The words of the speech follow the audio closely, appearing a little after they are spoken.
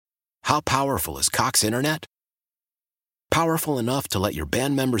How powerful is Cox Internet? Powerful enough to let your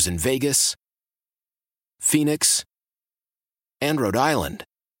band members in Vegas, Phoenix, and Rhode Island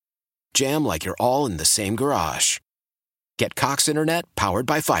jam like you're all in the same garage. Get Cox Internet powered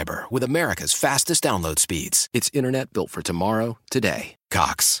by fiber with America's fastest download speeds. It's internet built for tomorrow, today.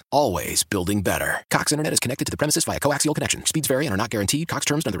 Cox, always building better. Cox Internet is connected to the premises via coaxial connection. Speeds vary and are not guaranteed. Cox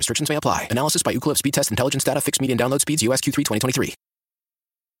terms and other restrictions may apply. Analysis by Ookla Speed Test Intelligence Data. Fixed median download speeds. US Q3 2023.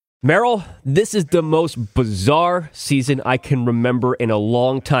 Merrill, this is the most bizarre season I can remember in a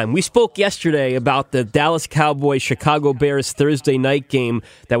long time. We spoke yesterday about the Dallas Cowboys-Chicago Bears Thursday night game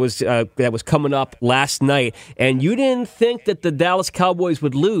that was coming up last night, and you didn't think that the Dallas Cowboys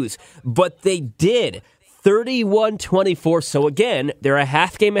would lose, but they did. 31-24. So again, they're a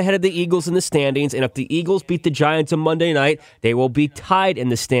half game ahead of the Eagles in the standings, and if the Eagles beat the Giants on Monday night, they will be tied in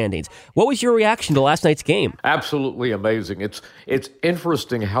the standings. What was your reaction to last night's game? Absolutely amazing. It's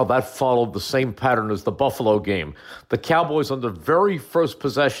interesting how that followed the same pattern as the Buffalo game. The Cowboys on the very first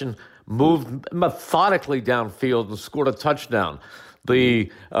possession moved methodically downfield and scored a touchdown. Then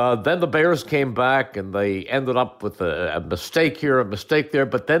the Bears came back and they ended up with a mistake here, a mistake there,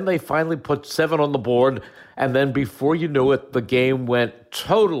 but then they finally put 7 on the board, and then before you knew it, the game went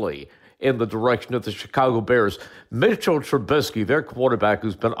totally in the direction of the Chicago Bears. Mitchell Trubisky, their quarterback,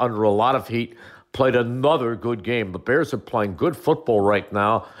 who's been under a lot of heat, played another good game. The Bears are playing good football right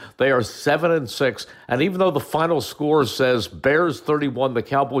now. They are 7-6, and even though the final score says Bears 31, the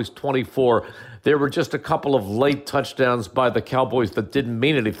Cowboys 24, there were just a couple of late touchdowns by the Cowboys that didn't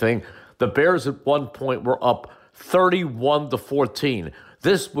mean anything. The Bears at one point were up 31-14.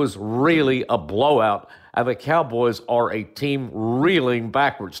 This was really a blowout, and the Cowboys are a team reeling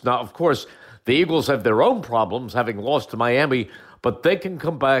backwards. Now, of course, the Eagles have their own problems, having lost to Miami, but they can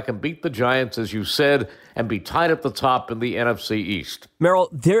come back and beat the Giants, as you said, and be tied at the top in the NFC East.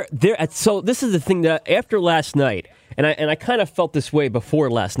 Merrill, so this is the thing that after last night, and I kind of felt this way before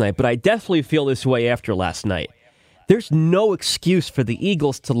last night, but I definitely feel this way after last night. There's no excuse for the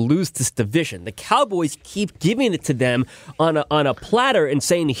Eagles to lose this division. The Cowboys keep giving it to them on a platter and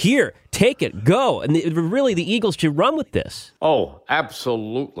saying, here, take it, go. And really, the Eagles should run with this. Oh,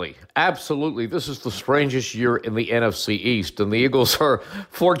 absolutely. Absolutely. This is the strangest year in the NFC East, and the Eagles are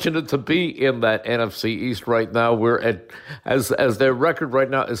fortunate to be in that NFC East right now. As their record right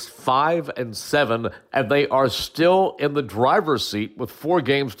now is 5-7, and they are still in the driver's seat with 4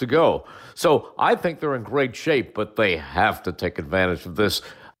 games to go. So I think they're in great shape, but they have to take advantage of this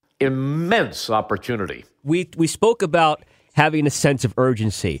immense opportunity. We spoke about having a sense of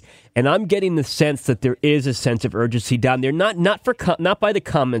urgency, and I'm getting the sense that there is a sense of urgency down there, not by the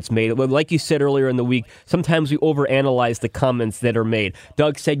comments made. Like you said earlier in the week, sometimes we overanalyze the comments that are made.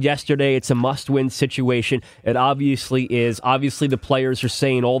 Doug said yesterday it's a must-win situation. It obviously is. Obviously, the players are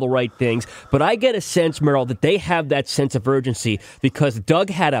saying all the right things, but I get a sense, Merrill, that they have that sense of urgency because Doug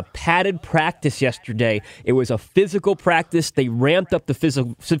had a padded practice yesterday. It was a physical practice. They ramped up the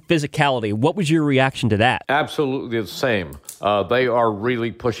physicality. What was your reaction to that? Absolutely the same. They are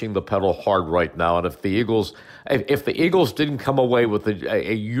really pushing the pedal hard right now, and if the Eagles didn't come away with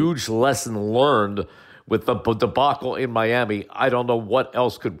a huge lesson learned with the debacle in Miami, I don't know what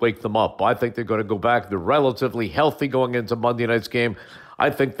else could wake them up. I think they're going to go back. They're relatively healthy going into Monday night's game. I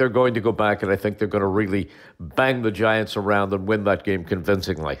think they're going to go back, and I think they're going to really bang the Giants around and win that game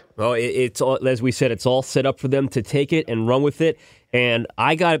convincingly. Well, it's all, as we said, it's all set up for them to take it and run with it. And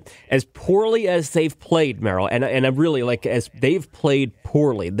I got as poorly as they've played, Merrill, and I really as they've played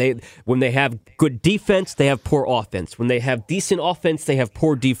poorly. When they have good defense, they have poor offense. When they have decent offense, they have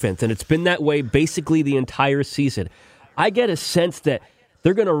poor defense, and it's been that way basically the entire season. I get a sense that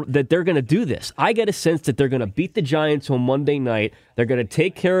they're gonna do this. I get a sense that they're gonna beat the Giants on Monday night. They're gonna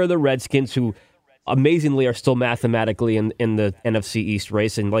take care of the Redskins, who amazingly are still mathematically in the NFC East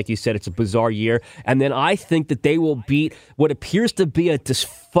race. And like you said, it's a bizarre year. And then I think that they will beat what appears to be a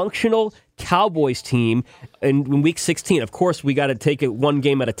dysfunctional Cowboys team in Week 16. Of course, we got to take it one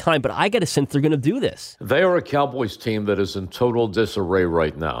game at a time, but I get a sense they're going to do this. They are a Cowboys team that is in total disarray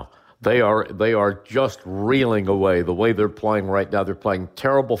right now. They are just reeling away the way they're playing right now. They're playing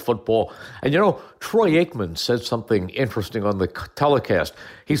terrible football. And, Troy Aikman said something interesting on the telecast.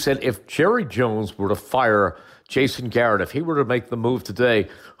 He said if Jerry Jones were to fire Jason Garrett, if he were to make the move today,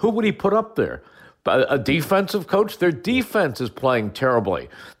 who would he put up there? A defensive coach? Their defense is playing terribly.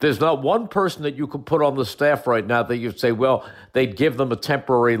 There's not one person that you could put on the staff right now that you'd say, well, they'd give them a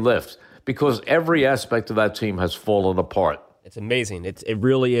temporary lift, because every aspect of that team has fallen apart. It's amazing. It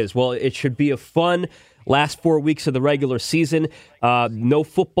really is. Well, it should be a fun last 4 weeks of the regular season. No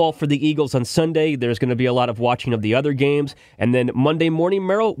football for the Eagles on Sunday. There's going to be a lot of watching of the other games. And then Monday morning,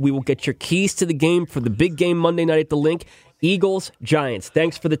 Merrill, we will get your keys to the game for the big game Monday night at the Link. Eagles, Giants.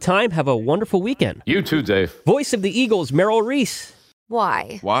 Thanks for the time. Have a wonderful weekend. You too, Dave. Voice of the Eagles, Merrill Reese.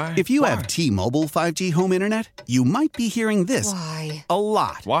 Why? If you have T-Mobile 5G home internet, you might be hearing this Why? a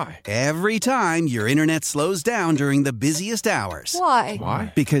lot. Why? Every time your internet slows down during the busiest hours.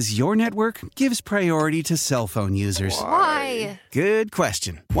 Why? Because your network gives priority to cell phone users. Why? Good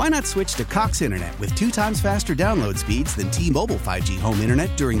question. Why not switch to Cox Internet with 2 times faster download speeds than T-Mobile 5G home internet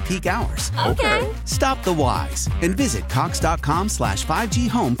during peak hours? Okay. Stop the whys and visit cox.com/5G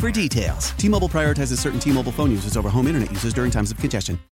home for details. T-Mobile prioritizes certain T-Mobile phone users over home internet users during times of congestion.